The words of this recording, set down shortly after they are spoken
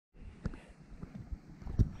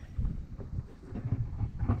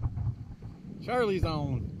Charlie's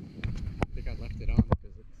on. I think I left it on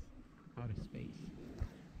because it's out of space.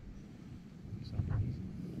 For some reason.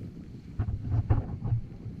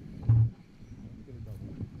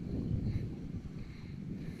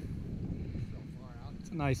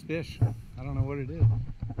 It's a nice fish. I don't know what it is.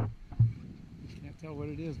 Can't tell what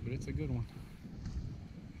it is, but it's a good one.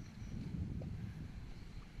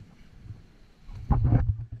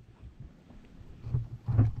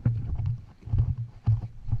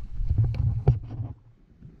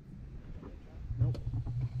 Nope.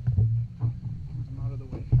 I'm out of the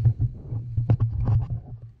way.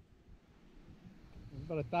 There's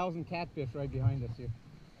about 1,000 catfish right behind us here.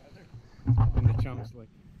 In the chunks, like,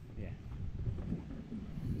 yeah.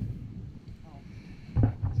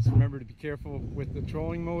 Just remember to be careful with the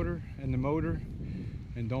trolling motor and the motor,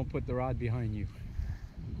 and don't put the rod behind you.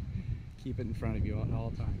 Keep it in front of you at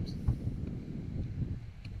all times.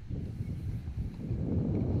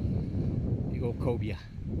 Big old cobia.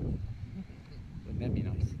 Wouldn't that be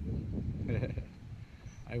nice?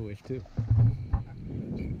 I wish too.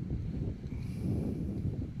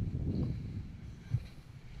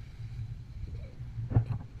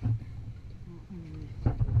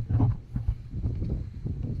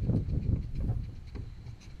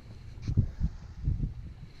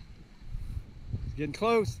 He's getting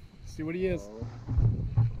close. See what he is.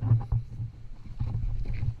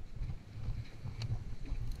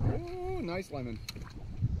 Oh, nice lemon.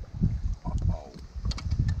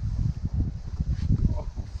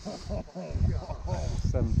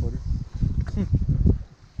 7-footer.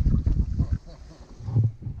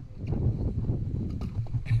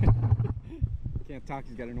 Can't talk,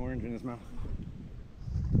 he's got an orange in his mouth.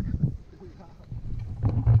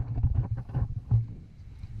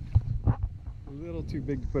 A little too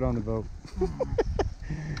big to put on the boat.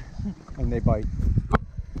 And they bite.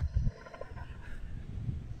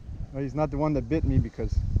 Well, he's not the one that bit me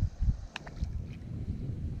because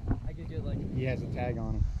I could get like he has a tag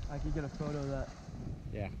on him. I could get a photo of that.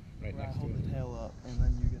 Yeah, right Where next I to hold it. the tail up and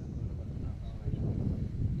then you get a photo of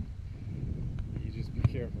it. You just be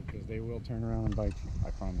careful because they will turn around and bite you.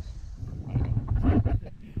 I promise. I know. From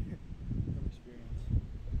experience.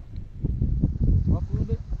 Come up a little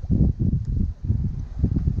bit.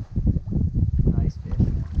 Nice fish.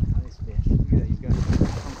 Nice fish. Look at that. He's got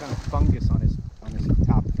some kind of fungus on his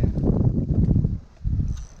top fin.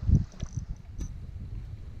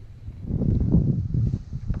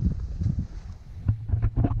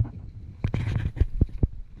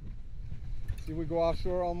 See, we go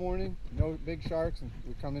offshore all morning, no big sharks, and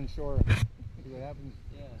we come inshore. See what happens?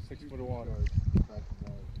 Yeah. 6 foot of water. Yeah.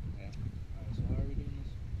 Yeah. Alright, so how are we doing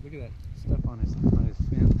this? Look at that stuff on his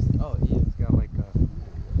fins. Oh, yeah. He's got like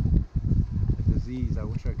a disease. I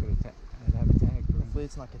wish I could have have a tag for him. Hopefully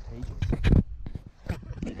it's not contagious.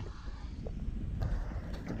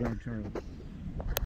 Good job, Charlie.